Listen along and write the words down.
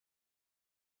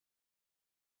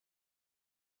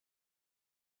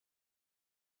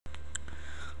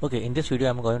Okay, in this video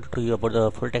I'm going to tell you about the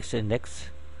full text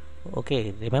index.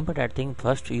 Okay, remember that thing.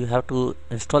 First you have to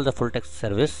install the full text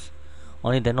service.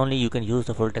 Only you can use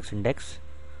the full text index.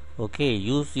 Okay,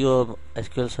 use your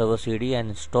SQL Server CD and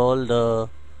install the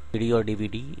CD or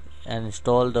DVD and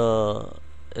install the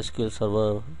SQL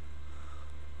Server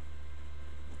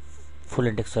full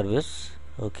index service.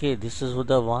 Okay, this is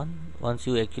the one. Once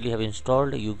you actually have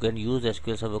installed, you can use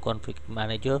SQL Server config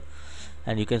manager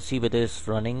and you can see whether it's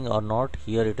running or not.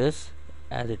 Here it is,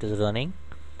 as it is running.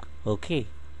 Okay,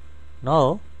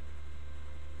 now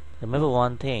remember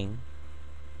one thing.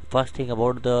 First thing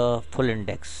about the full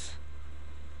index.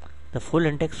 The full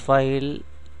index file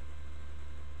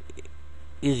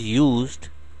is used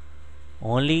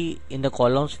only in the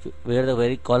columns where the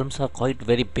very columns are quite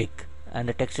very big and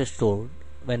the text is stored.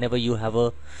 Whenever you have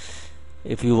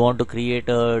if you want to create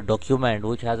a document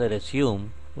which has a resume,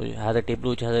 which has a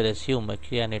table which has a resume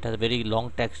actually, and it has a very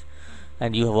long text,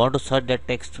 and you want to search that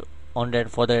text on that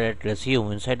for that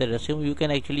resume, inside the resume you can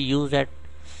actually use that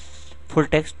full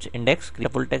text index, create a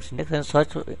full text index and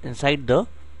search inside the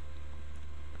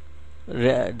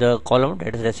column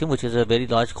that is resume, which is a very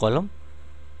large column.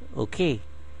 Okay,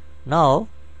 now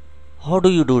how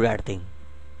do you do that thing?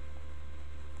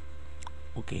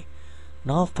 Okay,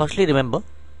 now firstly remember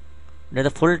that the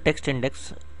full text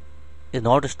index is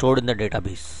not stored in the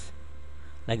database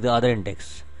like the other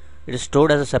index. It is stored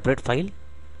as a separate file.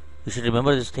 You should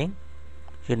remember this thing.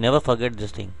 You should never forget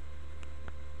this thing.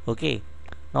 Okay,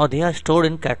 now they are stored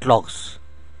in catalogs.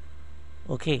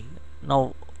 Okay,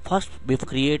 now first before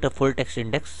create a full text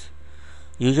index,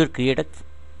 you should create a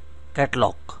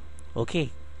catalog.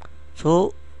 Okay,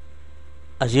 so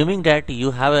assuming that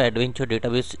you have an adventure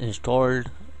database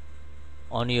installed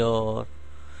on your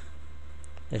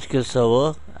SQL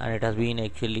server and it has been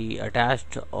actually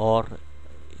attached or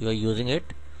you are using it.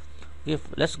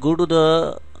 Let's go to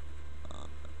the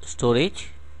storage.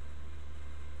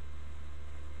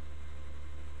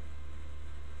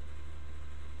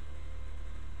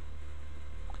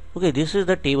 Okay, this is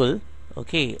the table.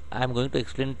 Okay, I am going to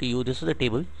explain to you. This is the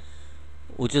table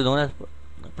which is known as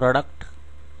product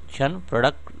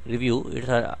review. It's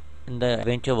in the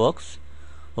adventure works.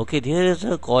 Okay, there is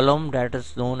a column that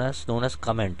is known as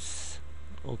comments.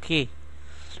 Okay,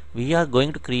 we are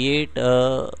going to create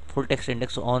a full text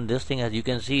index on this thing. As you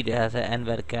can see, it has an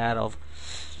nvarchar of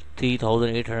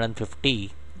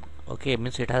 3850. Okay,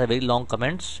 means it has a very long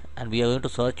comments, and we are going to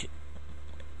search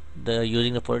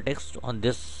using the full text on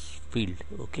this field.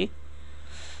 Okay,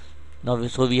 now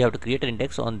so we have to create an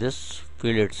index on this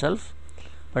field itself.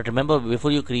 But remember,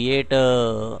 before you create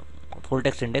a full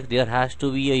text index, there has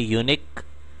to be a unique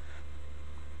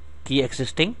key index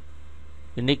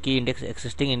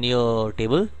existing in your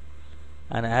table,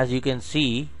 and as you can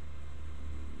see,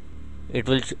 it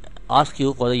will ask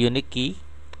you for the unique key,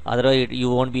 otherwise you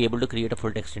won't be able to create a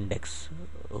full text index.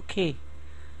 Okay,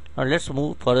 now let's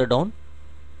move further down.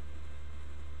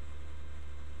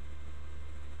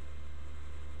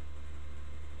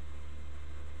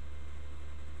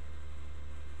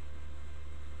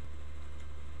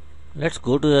 Let's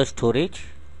go to the storage.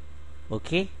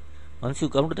 Okay, once you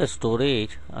come to the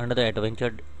storage under the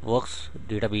adventure works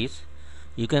database,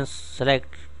 you can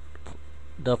select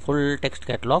the full text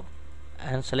catalog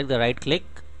and select the right click,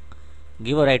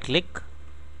 give a right click.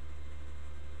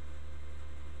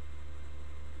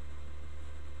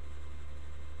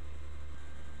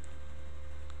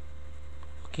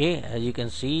 Okay, as you can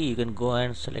see, you can go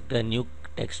and select a new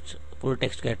text, full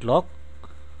text catalog.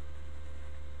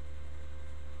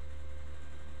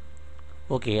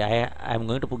 Okay, I am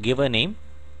going to give a name.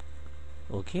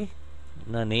 Okay,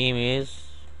 the name is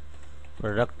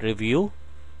product review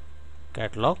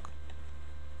catalog.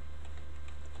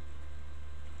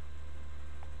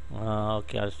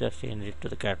 Okay, I'll just change it to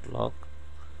the catalog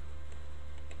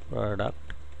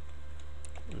product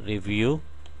review,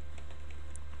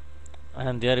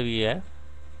 and there we have.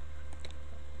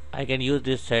 I can use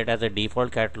this set as a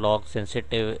default catalog,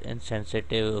 sensitive,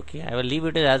 insensitive. Okay, I will leave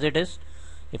it as it is.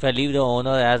 If I leave the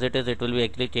owner as it is, it will be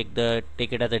actually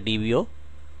take it as a DBO.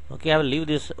 Okay, I will leave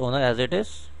this owner as it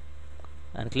is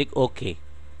and click OK,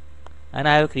 and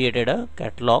I have created a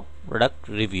catalog product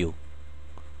review.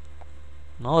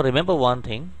 Now remember one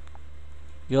thing,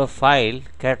 your file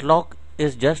catalog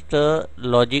is just a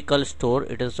logical store,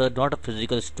 it is not a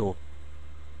physical store.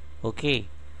 Okay,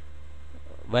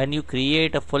 when you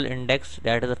create a full index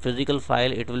that is a physical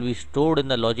file, it will be stored in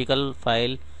the logical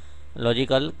file,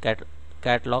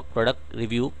 catalog product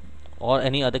review, or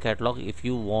any other catalog. If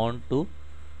you want to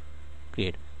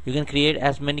create, you can create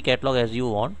as many catalog as you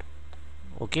want.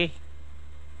 Okay,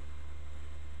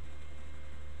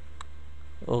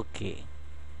 Okay,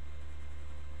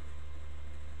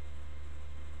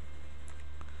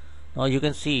 now you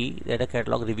can see that a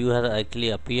catalog review has actually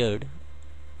appeared.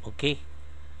 Okay,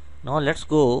 now let's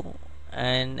go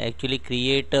and actually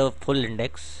create a full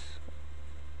index.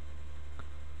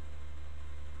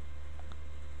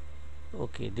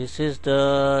 Okay, this is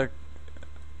the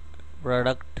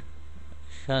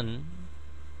production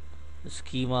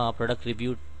schema product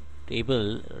review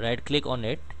table. Right click on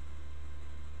it.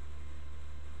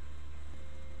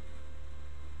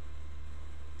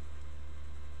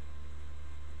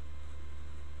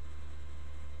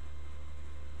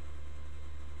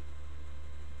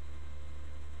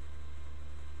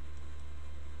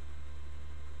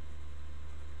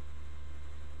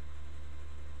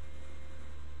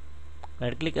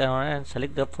 Right click on it and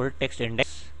select the full text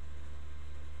index.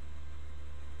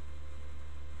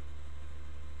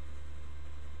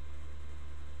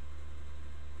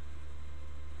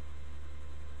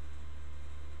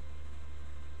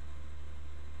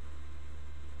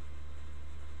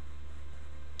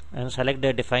 And select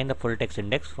the define the full text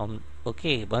index from.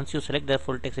 Okay, once you select the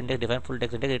full text index, define full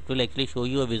text index, it will actually show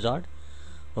you a wizard.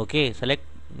 Okay, select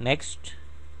next.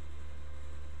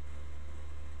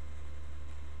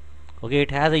 Okay,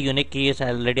 it has a unique key, I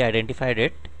already identified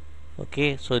it.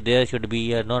 Okay, so there should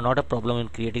be no, not a problem in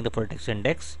creating the full text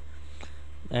index.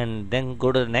 And then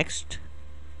go to the next.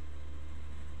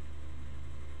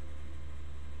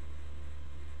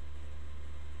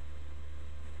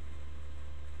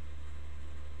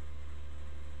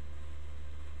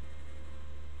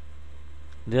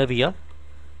 There we are,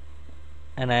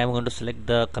 and I am going to select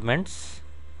the comments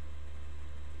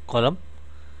column.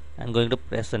 I am going to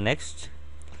press the next.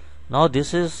 Now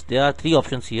this is, there are three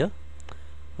options here.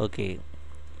 Okay,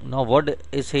 now what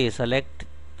is say select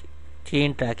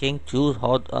chain tracking, choose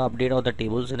how the update of the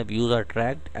tables and the views are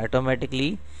tracked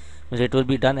automatically, means it will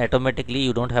be done automatically,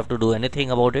 you don't have to do anything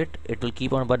about it, it will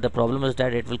keep on. But the problem is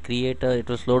that it will create it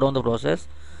will slow down the process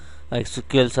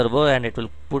SQL server, and it will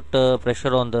put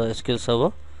pressure on the SQL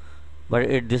server.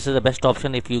 But this is the best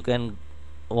option if you can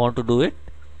want to do it.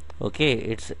 Okay,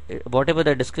 it's whatever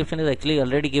the description is actually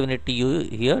already given it to you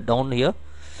here, down here.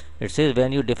 It says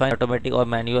when you define automatic or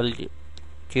manual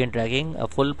chain tracking, a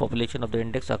full population of the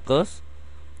index occurs.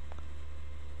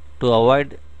 To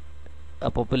avoid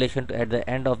a population at the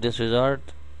end of this result,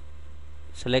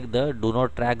 select the do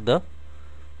not track the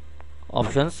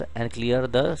options and clear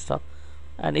the stuff.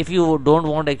 And if you don't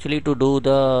want actually to do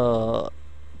the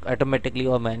automatically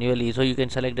or manually, so you can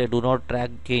select the do not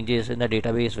track changes in the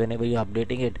database whenever you're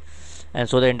updating it, and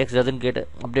so the index doesn't get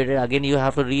updated again, you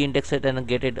have to re-index it and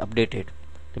get it updated.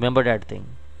 Remember that thing.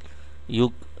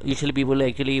 You usually people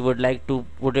actually would like to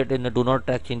put it in the do not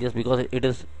track changes, because it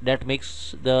is that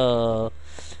makes the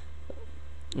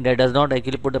that does not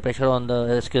actually put the pressure on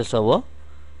the SQL server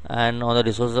and on the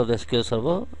resources of the SQL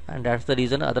server, and that's the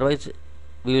reason. Otherwise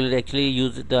we will actually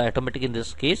use the automatic in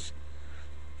this case.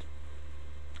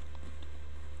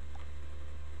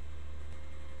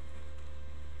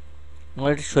 Now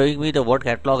it is showing me the what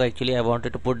catalog actually I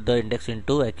wanted to put the index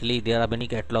into. Actually there are many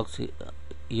catalogs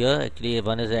here. Actually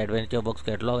one is the Adventure Box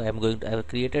catalog. I have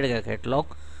created a catalog,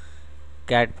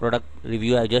 cat product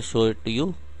review. I just showed it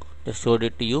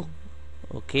to you.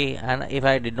 Okay, and if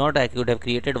I did not, I could have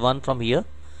created one from here,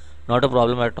 not a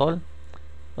problem at all.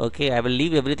 Okay, I will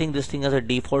leave everything this thing as a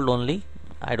default only.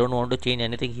 I don't want to change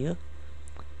anything here,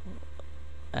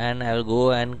 and I will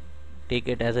go and take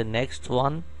it as a next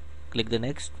one. Click the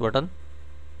next button.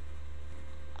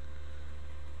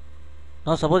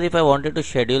 Now suppose if I wanted to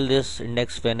schedule this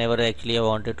index whenever actually I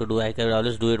wanted to do, I can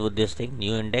always do it with this thing,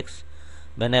 new index.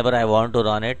 Whenever I want to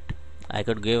run it, I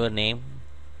could give a name,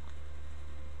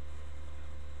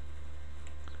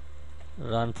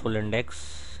 run full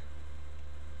index.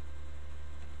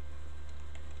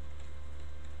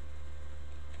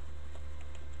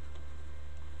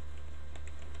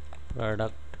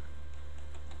 Product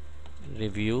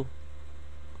review.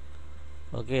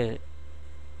 Okay,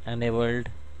 enabled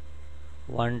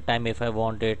one time if I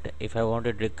want it. If I want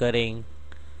it recurring,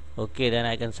 okay, then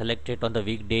I can select it on the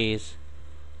weekdays,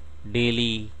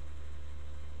 daily.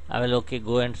 I will okay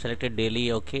go and select it daily.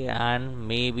 Okay, and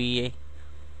maybe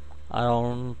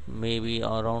around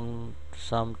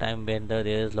some time when there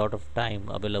is lot of time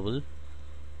available.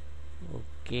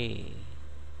 Okay,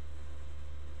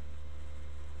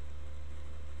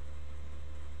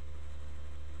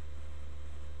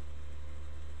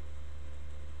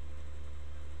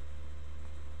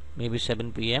 maybe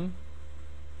 7 p.m.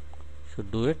 should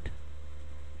do it.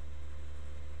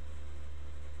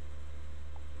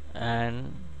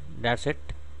 And that's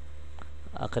it.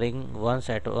 occurring once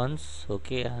at once,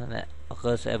 okay, and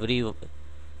occurs every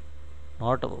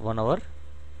not 1 hour.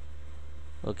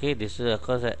 Okay, this is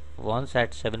occurs once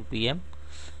at 7 p.m.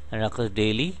 and occurs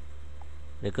daily,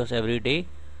 occurs every day.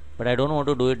 But I don't want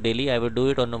to do it daily. I will do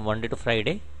it on a Monday to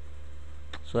Friday.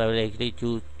 So I will actually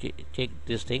choose check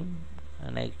this thing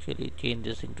and actually change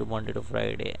this thing to Monday to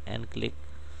Friday and click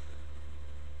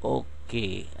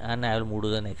OK, and I will move to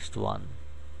the next one.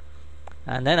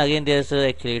 And then again there's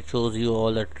actually it shows you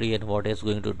all the tree and what is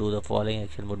going to do. The following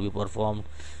action would be performed.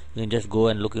 You can just go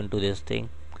and look into this thing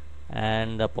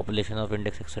and the population of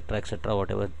index, etc.,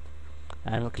 whatever,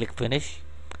 and click finish,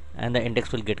 and the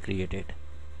index will get created.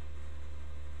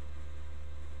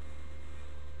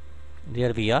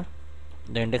 There we are.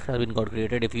 The index has been got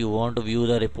created. If you want to view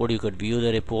the report, you could view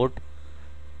the report.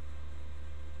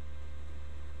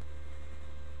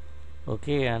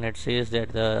 Okay, and it says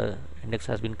that the index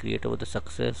has been created with a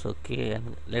success. Okay,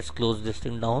 and let's close this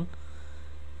thing down,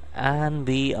 and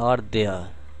we are there.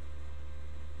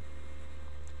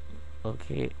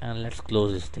 Okay, and let's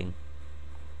close this thing,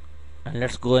 and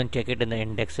let's go and check it in the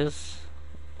indexes.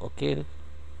 Okay,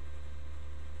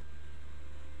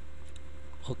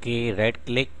 right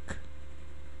click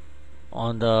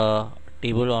on the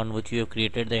table on which you have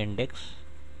created the index,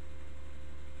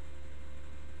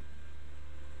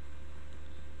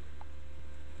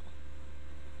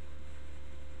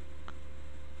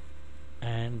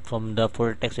 and from the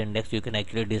full text index you can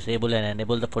actually disable and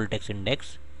enable the full text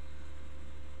index.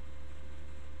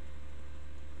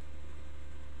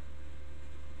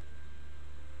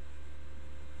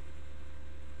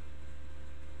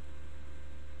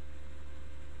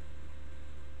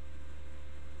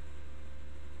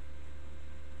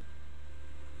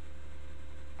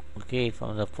 Okay,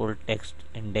 from the full text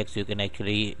index you can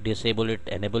actually disable it,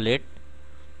 enable it.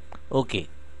 Okay,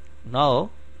 now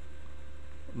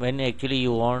when actually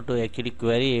you want to actually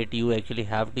query it, you actually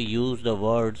have to use the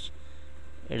words.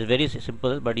 It is very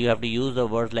simple, but you have to use the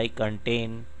words like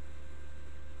contains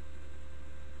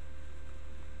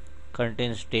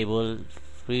table,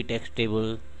 free text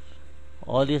table.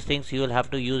 All these things you will have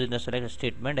to use in the select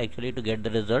statement actually to get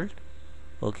the result.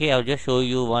 Okay, I'll just show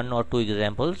you one or two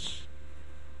examples.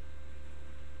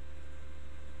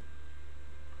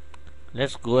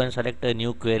 Let's go and select a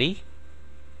new query.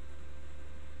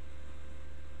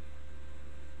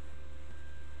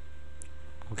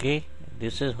 Okay,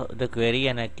 this is the query,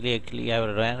 and actually I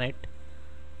have run it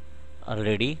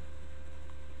already.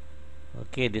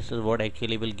 Okay, this is what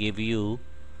actually will give you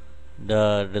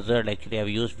the result. Actually I have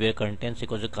used where contents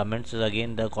equals to comments is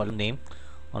again the column name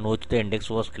on which the index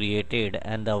was created,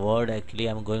 and the word actually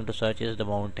I'm going to search is the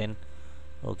mountain.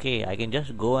 Okay, I can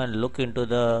just go and look into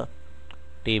the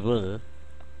table,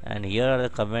 and here are the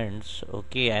comments.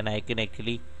 Okay, and I can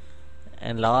actually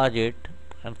enlarge it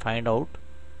and find out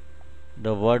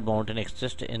the word mountain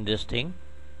exists in this thing.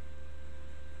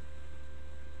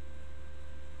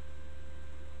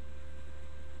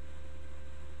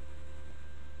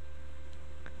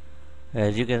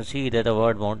 As you can see that the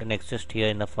word mountain exists here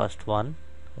in the first one.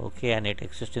 Okay, and it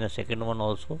exists in the second one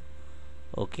also.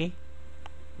 Okay,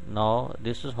 now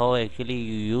this is how actually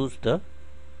you use the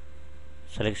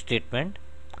select statement.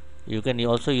 You can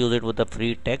also use it with the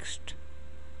free text,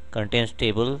 contains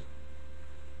table,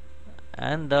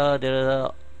 and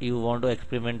there you want to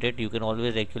experiment it, you can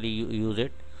always actually use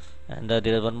it. And there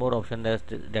is one more option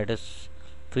that is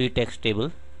free text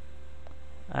table,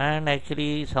 and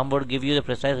actually some would give you the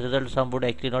precise result, some would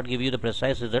actually not give you the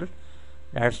precise result.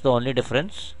 That's the only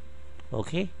difference.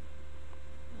 Okay,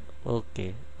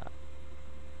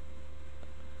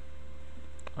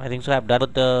 I think so. I'm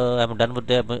done with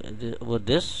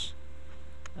this,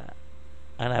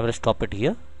 and I will stop it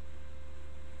here.